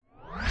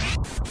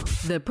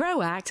The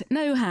ProAct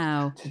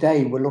Know-How.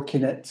 Today we're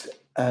looking at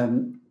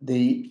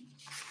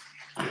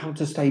how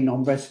to stay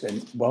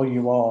non-resident while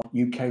you are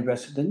UK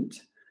resident.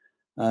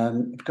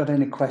 If you've got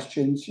any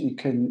questions, you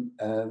can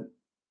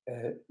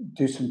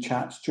do some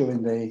chats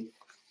during the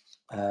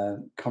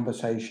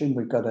conversation.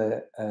 We've got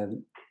a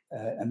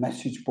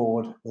message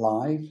board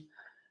live,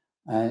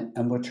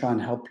 and we'll try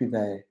and help you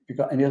there. If you've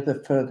got any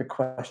other further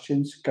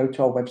questions, go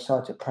to our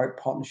website at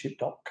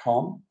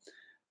proactpartnership.com.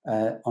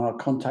 On our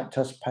contact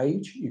us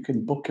page, you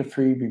can book a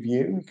free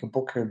review, you can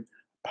book a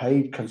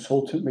paid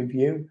consultant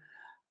review,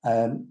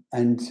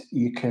 and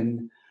you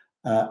can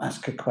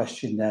ask a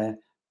question there,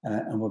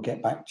 and we'll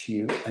get back to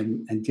you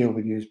and deal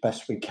with you as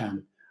best we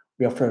can.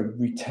 We offer a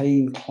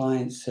retained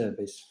client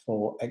service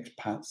for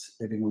expats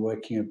living and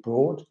working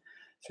abroad.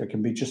 So it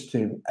can be just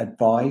to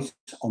advise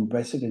on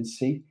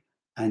residency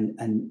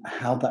and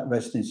how that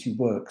residency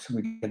works. And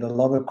we get a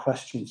lot of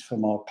questions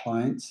from our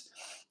clients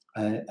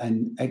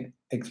and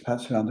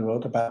expats around the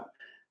world about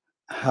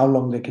how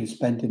long they can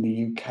spend in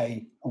the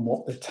UK and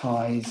what the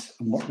ties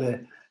and what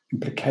the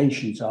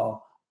implications are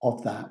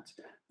of that.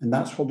 And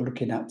that's what we're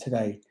looking at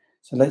today.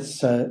 So let's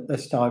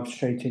dive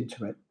straight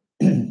into it.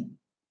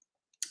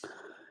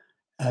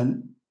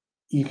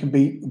 You can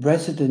be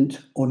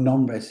resident or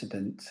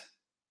non-resident,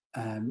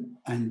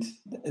 and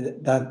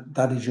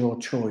that is your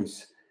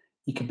choice.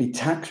 You can be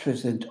tax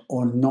resident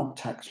or not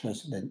tax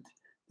resident.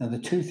 Now, the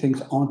two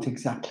things aren't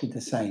exactly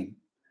the same.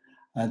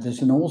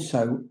 There's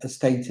also a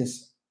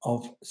status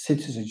of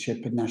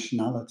citizenship and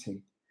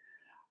nationality.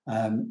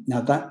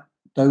 Now,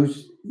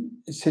 those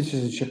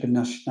citizenship and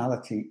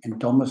nationality and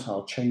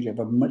domicile change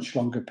over much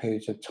longer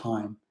periods of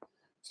time.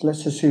 So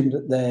let's assume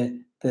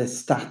that they're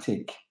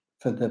static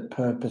for the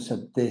purpose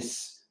of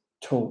this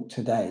talk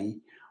today.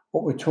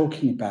 What we're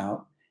talking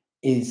about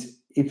is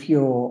if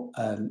you're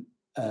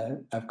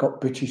have got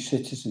British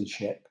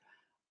citizenship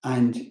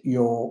and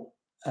you're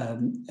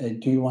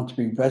do you want to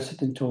be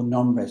resident or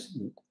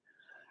non-resident?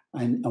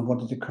 And what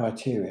are the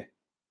criteria?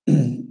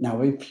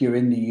 Now, if you're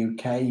in the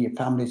UK, your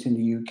family's in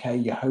the UK,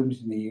 your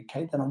home's in the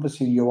UK, then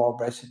obviously you are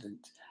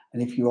resident.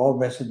 And if you are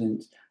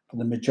resident for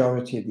the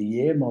majority of the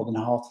year, more than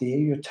half the year,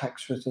 you're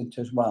tax resident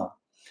as well.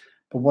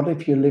 But what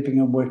if you're living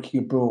and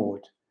working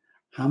abroad?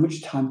 How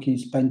much time can you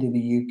spend in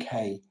the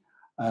UK?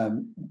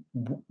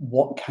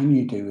 What can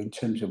you do in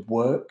terms of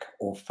work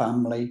or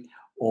family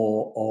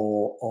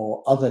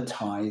or other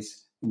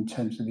ties in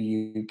terms of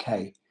the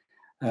UK?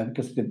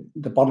 Because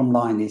the bottom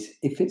line is,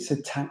 if it's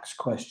a tax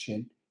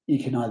question,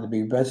 you can either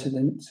be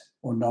resident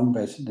or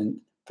non-resident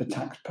for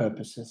tax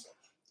purposes.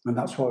 And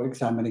that's what we're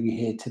examining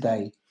here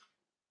today.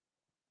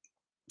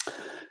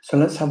 So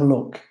let's have a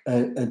look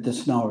at the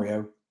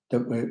scenario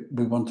that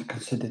we want to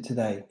consider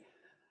today.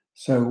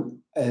 So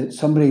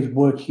somebody's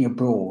working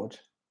abroad,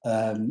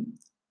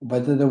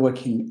 whether they're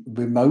working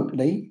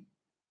remotely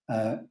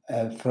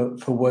for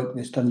work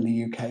that's done in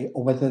the UK,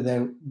 or whether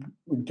they're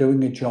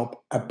doing a job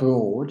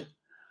abroad,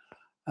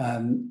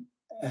 and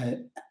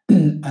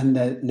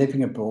they're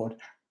living abroad,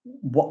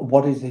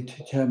 what is the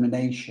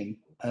determination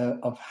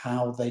of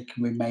how they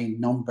can remain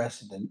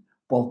non-resident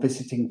while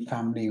visiting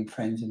family and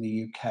friends in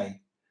the UK?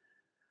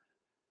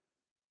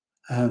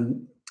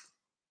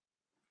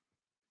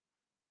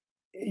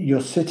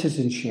 Your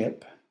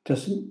citizenship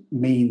doesn't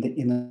mean that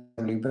you're not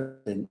only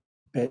resident,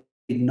 but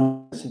you're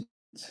non-resident.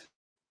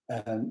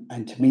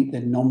 And to meet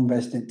the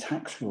non-resident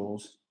tax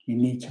rules, you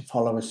need to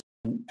follow a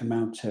certain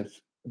amount of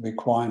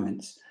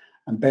requirements.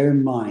 And bear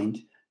in mind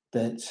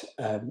that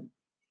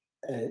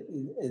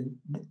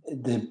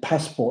the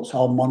passports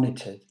are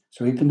monitored.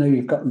 So even though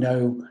you've got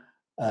no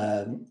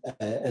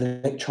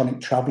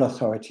electronic travel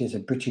authority as a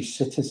British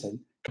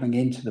citizen coming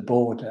into the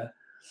border,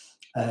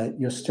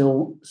 you're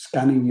still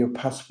scanning your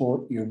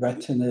passport, your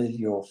retina,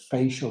 your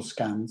facial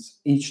scans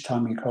each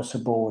time you cross a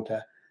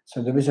border.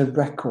 So there is a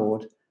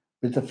record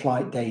with the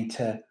flight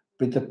data,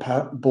 with the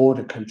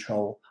border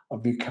control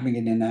of you coming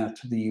in and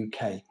out of the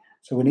UK.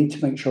 So we need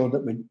to make sure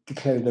that we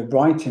declare the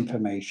right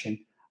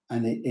information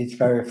and it is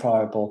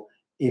verifiable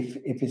if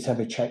it's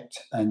ever checked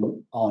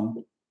and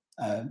on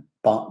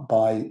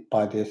by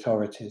the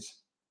authorities.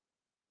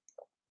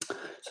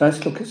 So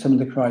let's look at some of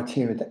the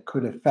criteria that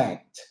could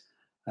affect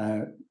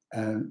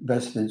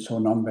residents or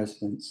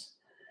non-residents.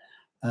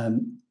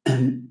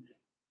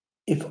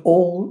 If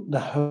all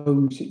the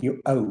homes that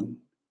you own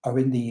are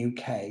in the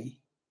UK,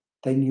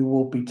 then you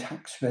will be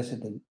tax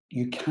resident.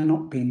 You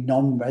cannot be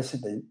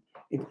non-resident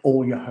if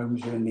all your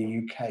homes are in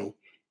the UK,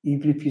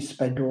 even if you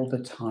spend all the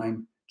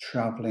time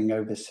traveling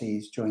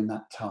overseas during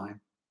that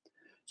time.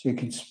 So you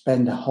can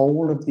spend the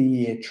whole of the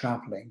year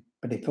traveling,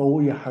 but if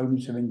all your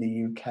homes are in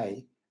the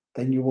UK,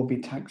 then you will be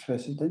tax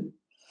resident.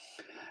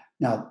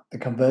 Now, the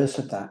converse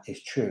of that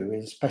is true,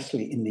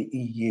 especially in the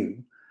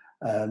EU,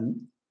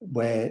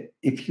 where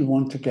if you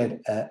want to get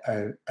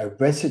a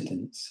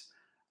residence,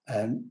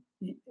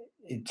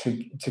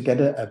 to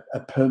get a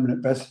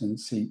permanent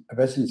residency, a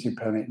residency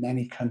permit in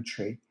any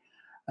country,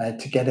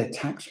 to get a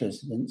tax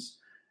residence,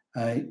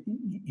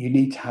 you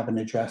need to have an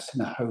address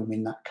and a home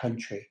in that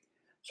country.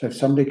 So if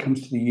somebody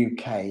comes to the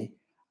UK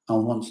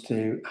and wants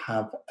to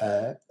have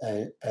a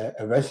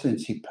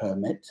residency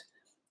permit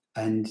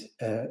and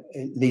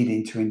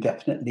leading to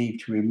indefinite leave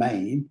to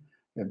remain,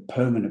 a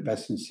permanent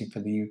residency for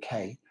the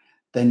UK,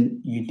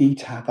 then you need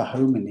to have a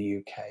home in the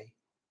UK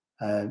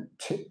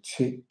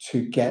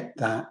to get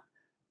that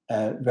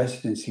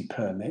residency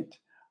permit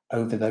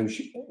over those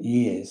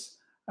years.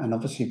 And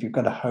obviously, if you've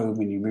got a home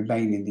and you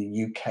remain in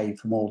the UK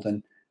for more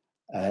than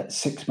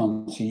 6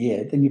 months a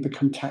year, then you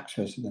become tax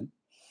resident.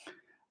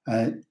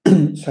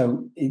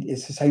 So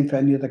it's the same for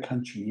any other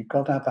country. You've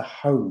got to have a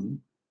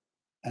home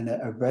and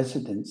a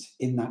residence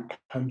in that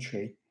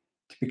country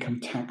to become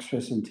tax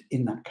resident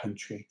in that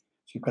country.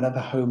 So you've got to have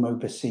a home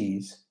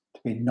overseas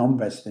to be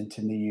non-resident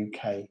in the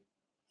UK.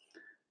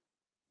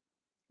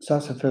 So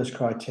that's the first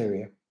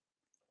criteria.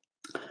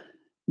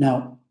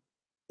 Now,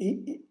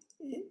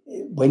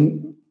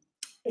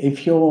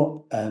 if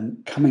you're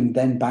coming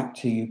then back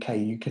to UK,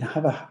 you can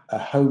have a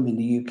home in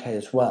the UK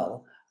as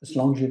well, as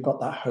long as you've got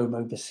that home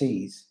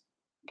overseas.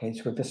 Okay,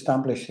 so we've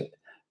established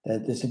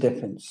that there's a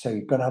difference. So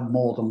you've got to have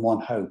more than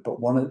one home,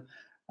 but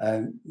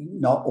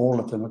not all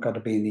of them have got to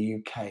be in the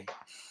UK.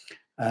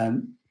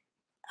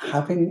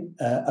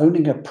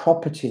 Owning a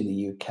property in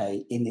the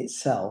UK in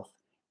itself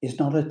is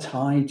not a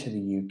tie to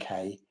the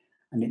UK,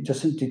 and it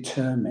doesn't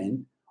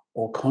determine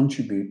or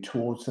contribute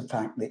towards the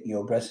fact that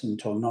you're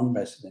resident or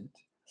non-resident.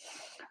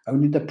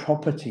 Only the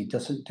property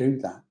doesn't do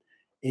that.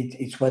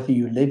 It's whether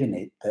you live in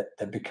it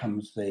that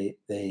becomes the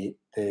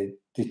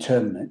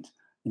determinant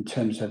in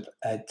terms of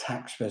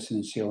tax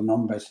residency or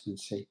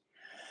non-residency.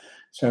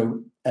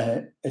 So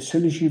as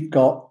soon as you've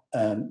got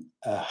a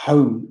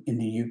home in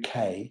the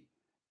UK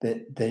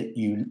that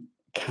you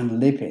can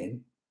live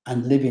in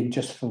and live in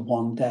just for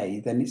one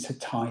day, then it's a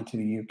tie to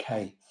the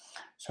UK.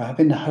 So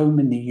having a home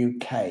in the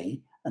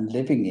UK and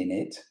living in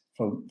it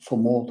for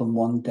more than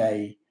one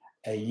day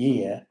a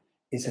year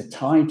is a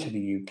tie to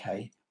the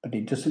UK, but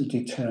it doesn't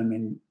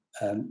determine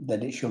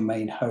that it's your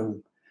main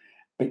home.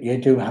 But you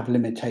do have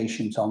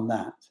limitations on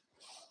that.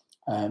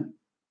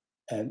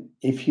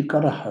 If you've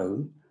got a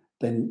home,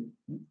 then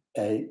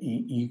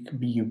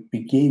you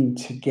begin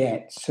to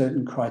get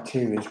certain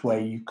criteria where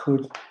you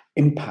could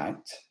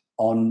impact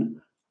on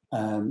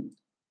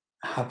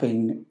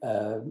having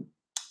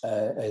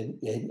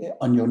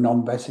on your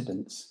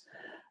non-residents,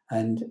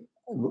 and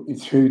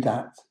through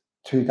that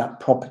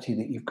property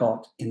that you've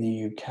got in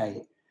the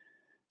UK.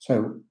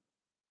 So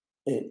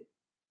if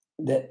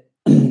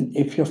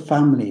your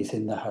family is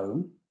in the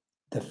home,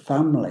 the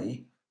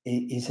family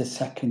is a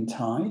second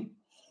tie.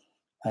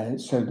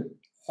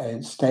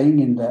 Staying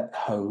in the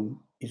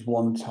home is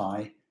one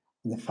tie,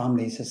 and the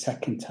family is a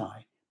second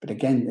tie. But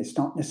again, it's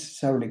not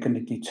necessarily going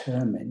to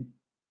determine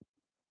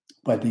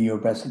whether you're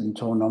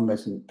resident or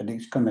non-resident, but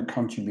it's going to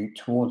contribute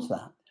towards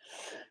that.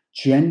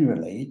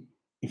 Generally,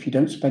 if you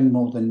don't spend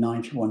more than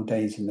 91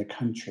 days in the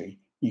country,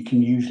 you can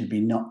usually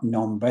be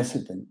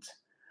non-resident.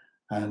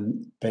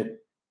 But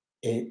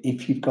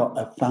if you've got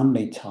a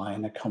family tie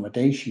and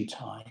accommodation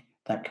tie,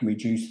 that can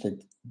reduce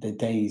the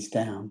days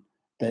down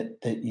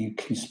that you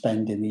can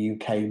spend in the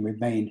UK and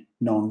remain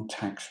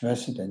non-tax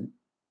resident.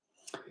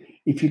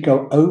 If you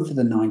go over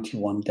the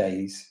 91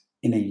 days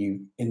in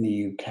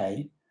the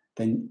UK,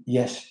 then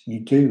yes,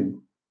 you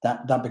do.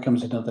 That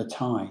becomes another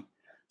tie.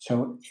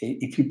 So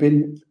if you've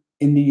been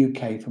in the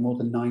UK for more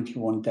than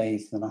 91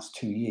 days in the last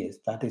 2 years,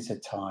 that is a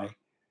tie.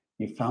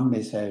 Your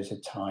family's there is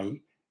a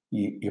tie.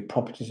 Your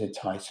property's a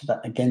tie. So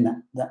that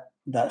again,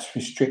 that's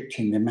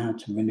restricting the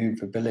amount of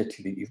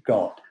manoeuvrability that you've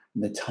got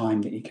and the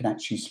time that you can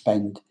actually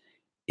spend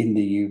in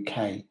the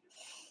UK.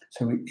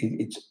 So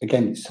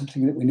it's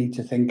something that we need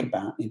to think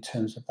about in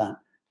terms of that.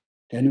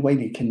 The only way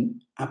that you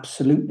can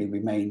absolutely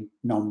remain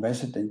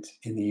non-resident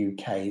in the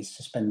UK is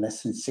to spend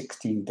less than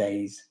 16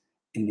 days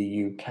in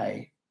the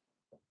UK,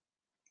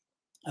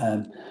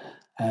 and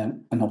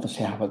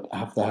obviously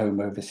have the home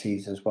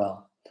overseas as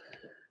well.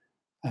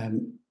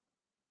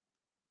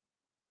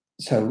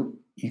 So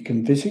you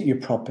can visit your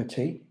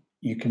property,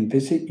 you can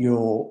visit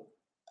your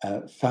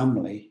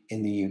family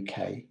in the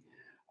UK.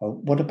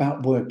 What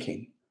about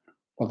working?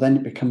 Well, then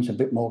it becomes a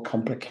bit more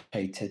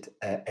complicated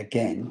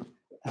again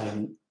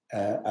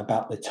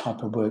about the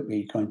type of work that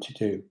you're going to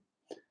do.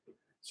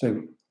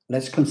 So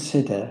let's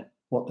consider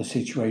what the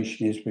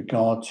situation is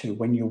regard to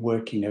when you're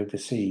working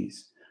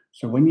overseas.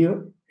 So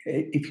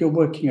if you're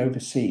working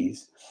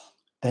overseas,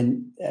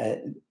 then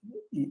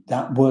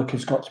that work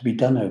has got to be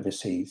done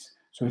overseas.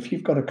 So if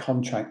you've got a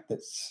contract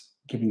that's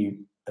giving you,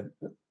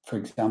 for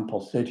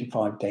example,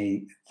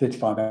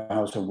 35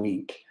 hours a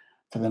week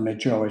for the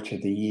majority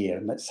of the year,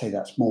 and let's say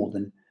that's more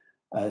than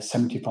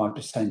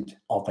 75%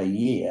 of a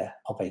year,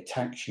 of a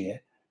tax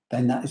year,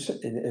 then that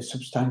is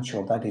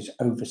substantial. That is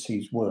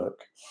overseas work.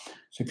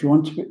 So if you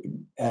want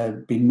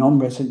to be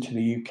non-resident to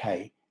the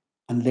UK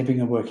and living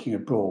and working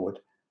abroad,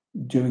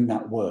 doing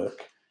that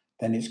work,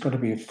 then it's got to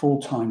be a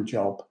full-time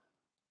job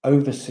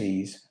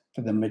overseas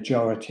for the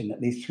majority and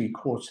at least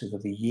 3/4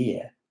 of the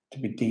year to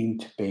be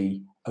deemed to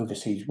be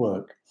overseas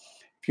work.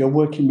 If you're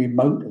working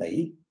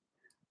remotely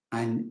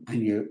and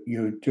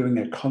you're doing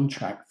a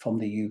contract from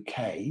the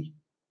UK,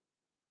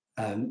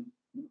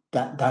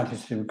 that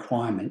is the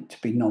requirement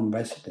to be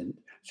non-resident.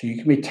 So you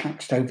can be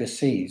taxed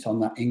overseas on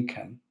that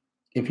income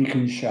if you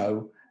can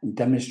show and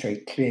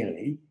demonstrate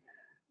clearly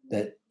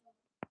that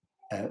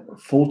a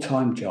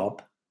full-time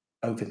job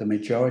over the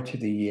majority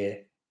of the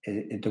year,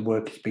 the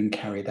work is being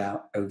carried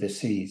out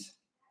overseas.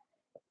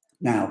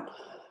 Now,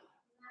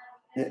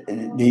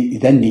 you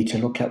then need to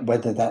look at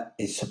whether that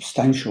is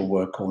substantial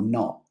work or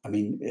not. I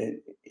mean,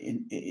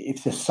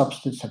 if the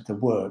substance of the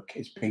work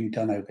is being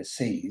done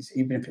overseas,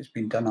 even if it's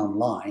been done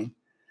online,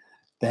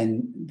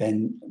 then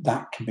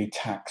that can be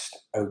taxed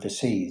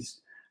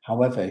overseas.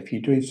 However, if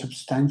you're doing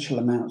substantial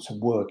amounts of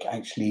work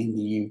actually in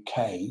the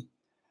UK,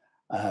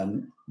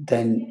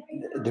 then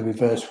the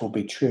reverse will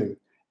be true.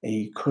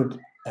 You could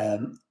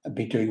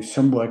be doing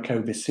some work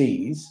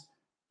overseas,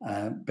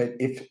 but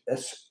if a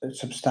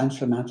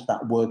substantial amount of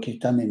that work is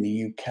done in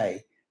the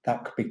UK,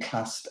 that could be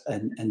classed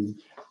and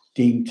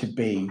deemed to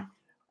be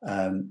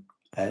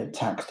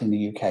taxed in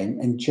the UK.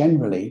 And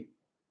generally,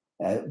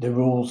 the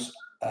rules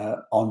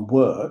on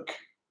work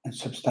and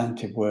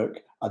substantive work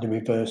are the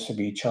reverse of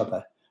each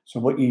other. So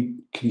what you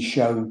can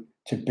show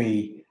to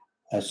be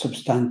a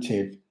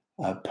substantive,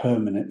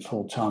 permanent,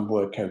 full-time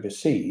work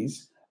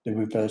overseas, the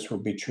reverse will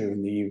be true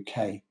in the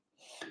UK.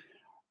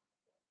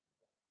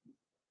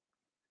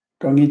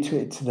 Going into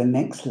it to the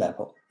next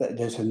level,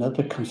 there's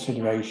another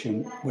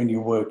consideration when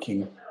you're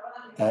working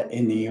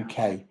in the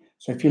UK.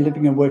 So if you're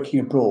living and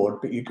working abroad,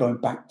 but you're going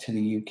back to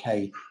the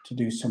UK to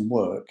do some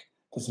work,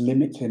 there's a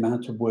limit to the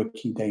amount of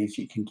working days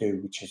you can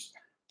do, which is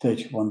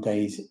 31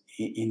 days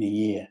in a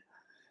year.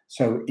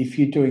 So if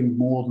you're doing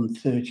more than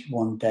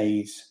 31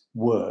 days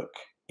work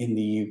in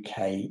the UK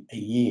a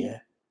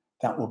year,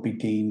 that will be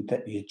deemed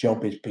that your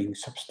job is being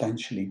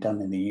substantially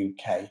done in the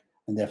UK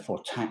and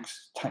therefore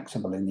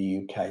taxable in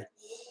the UK.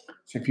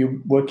 So if you're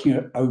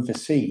working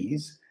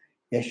overseas,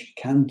 yes, you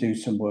can do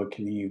some work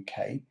in the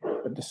UK,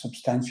 but the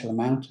substantial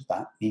amount of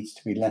that needs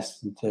to be less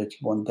than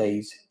 31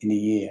 days in a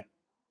year.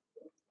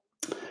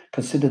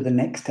 Consider the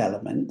next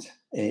element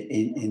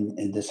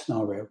in the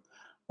scenario.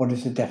 What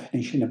is the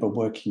definition of a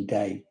working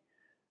day?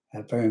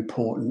 Very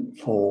important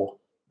for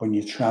when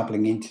you're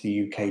traveling into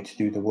the UK to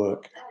do the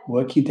work.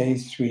 Working day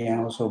is 3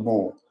 hours or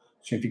more.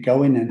 So if you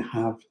go in and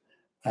have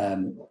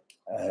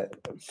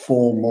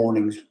 4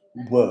 mornings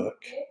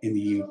work in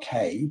the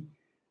UK,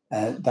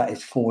 that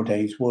is 4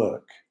 days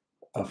work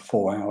of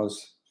 4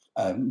 hours,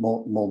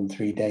 more than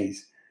 3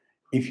 days.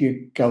 If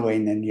you go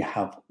in and you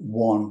have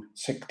one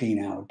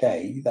 16-hour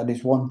day, that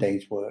is 1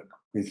 day's work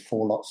with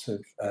 4 lots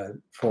of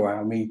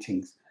 4-hour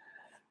meetings.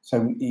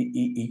 So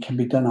it can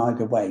be done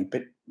either way,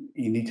 but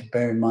you need to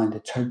bear in mind the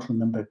total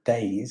number of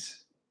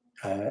days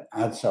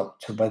adds up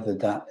to whether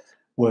that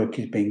work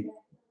is being,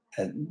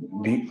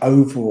 the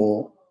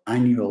overall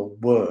annual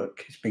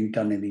work is being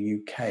done in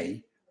the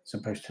UK as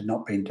opposed to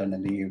not being done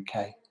in the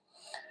UK.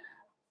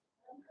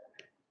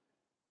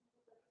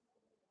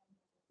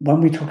 When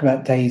we talk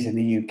about days in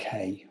the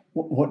UK,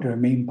 what do I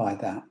mean by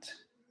that?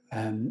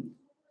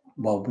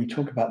 Well, we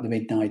talk about the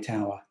midnight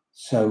hour.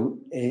 So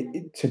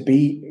to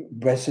be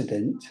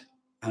resident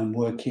and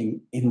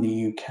working in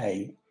the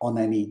UK on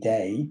any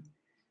day,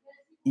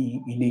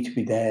 you need to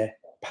be there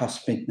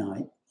past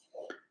midnight.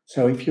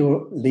 So if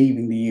you're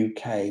leaving the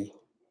UK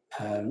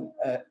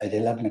at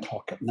 11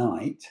 o'clock at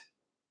night,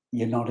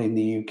 you're not in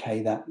the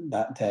UK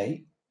that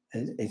day.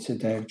 It's a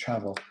day of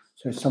travel.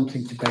 So it's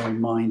something to bear in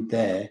mind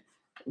there,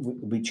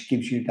 which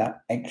gives you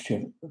that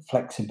extra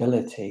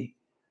flexibility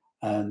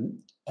to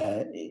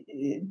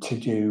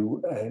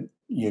do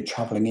your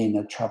travelling in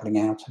and travelling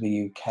out of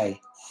the UK.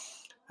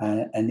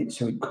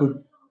 So it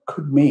could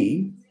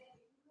mean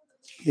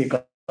you've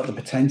got the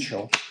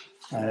potential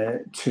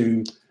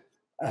to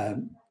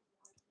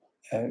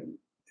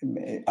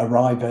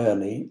arrive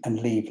early and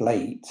leave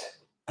late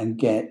and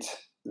get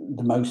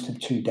the most of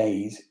 2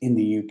 days in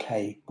the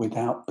UK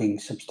without being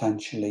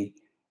substantially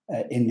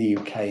in the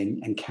UK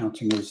and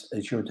counting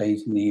as your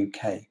days in the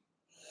UK.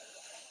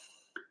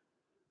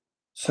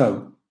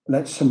 So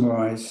let's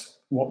summarize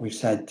what we've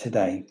said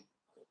today.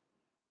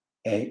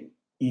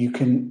 You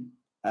can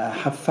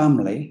have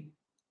family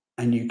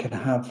and you can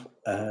have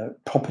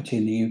property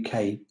in the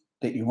UK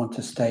that you want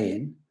to stay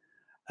in,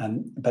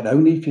 but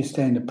only if you're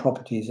staying in the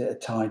properties that are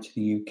tied to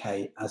the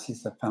UK, as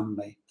is the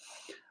family.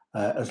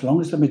 As long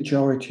as the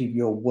majority of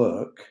your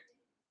work,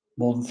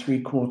 more than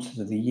 3/4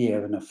 of the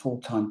year on a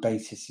full-time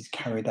basis, is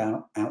carried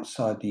out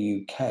outside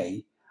the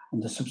UK,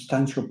 and the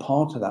substantial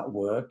part of that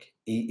work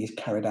is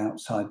carried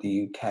outside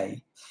the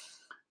UK,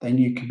 then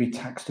you can be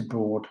taxed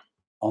abroad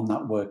on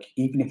that work,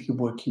 even if you're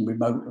working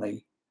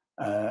remotely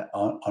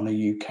on a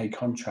UK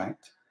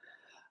contract.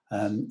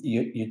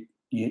 The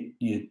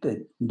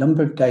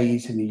number of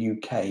days in the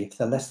UK, if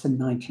they're less than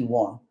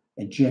 91,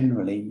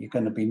 generally you're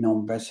going to be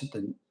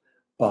non-resident.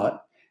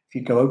 But if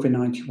you go over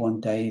 91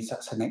 days,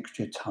 that's an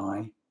extra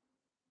tie.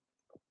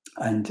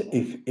 And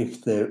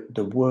if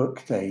the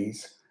work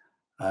days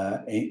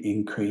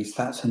increase,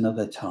 that's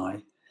another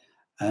tie.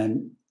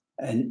 And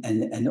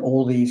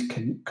all these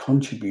can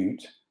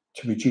contribute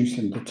to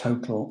reducing the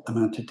total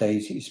amount of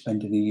days that you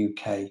spend in the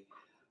UK.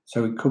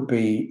 So it could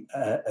be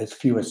as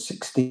few as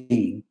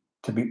 16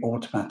 to be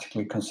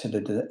automatically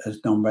considered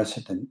as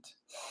non-resident.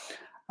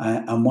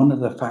 And one of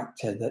the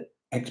factors that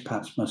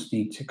expats must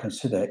need to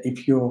consider,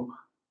 if you're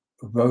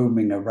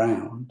roaming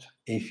around,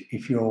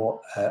 if you're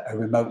a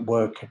remote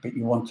worker but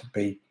you want to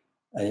be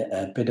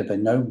a bit of a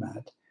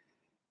nomad,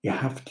 you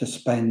have to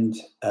spend,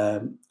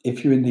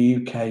 if you're in the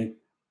UK,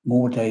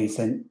 more days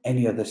than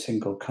any other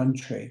single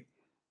country,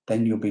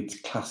 then you'll be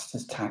classed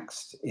as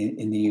taxed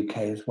in the UK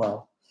as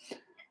well.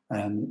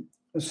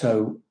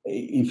 So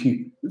if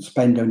you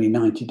spend only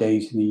 90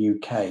 days in the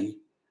UK,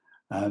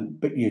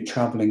 but you're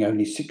traveling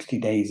only 60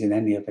 days in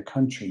any other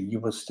country, you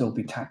will still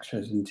be tax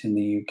resident in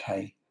the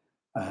UK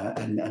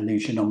and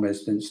lose your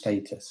non-resident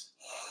status.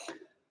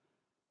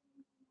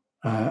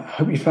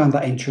 Hope you found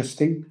that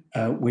interesting.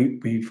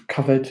 We've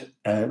covered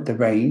the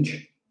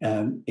range.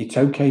 It's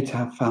okay to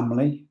have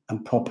family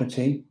and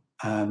property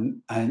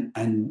and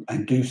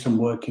do some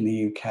work in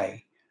the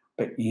UK,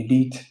 but you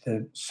need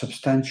the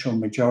substantial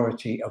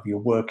majority of your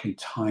working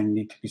time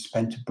need to be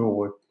spent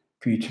abroad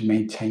for you to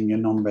maintain your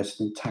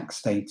non-resident tax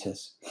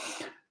status.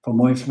 For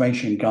more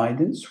information and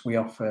guidance, we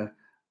offer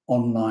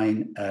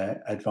online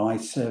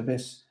advice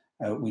service,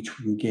 which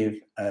we can give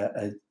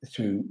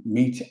through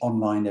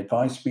online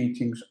advice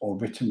meetings or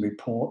written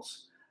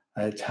reports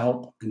to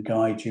help and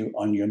guide you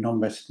on your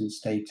non-resident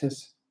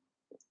status.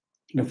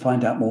 You'll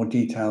find out more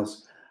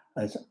details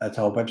at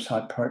our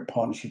website,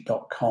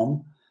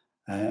 proactpartnership.com,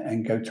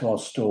 and go to our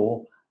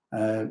store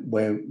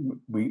where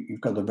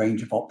we've got the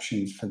range of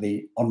options for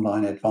the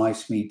online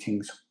advice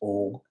meetings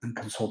and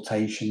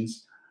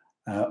consultations,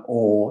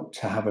 or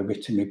to have a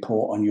written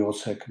report on your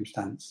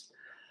circumstance.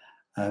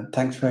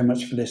 Thanks very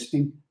much for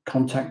listening.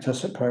 Contact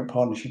us at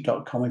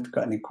proactpartnership.com if you've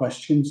got any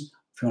questions,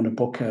 if you want to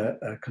book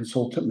a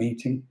consultant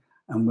meeting,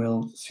 and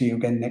we'll see you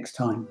again next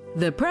time.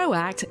 The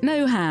ProAct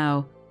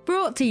Know-How,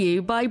 brought to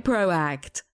you by ProAct.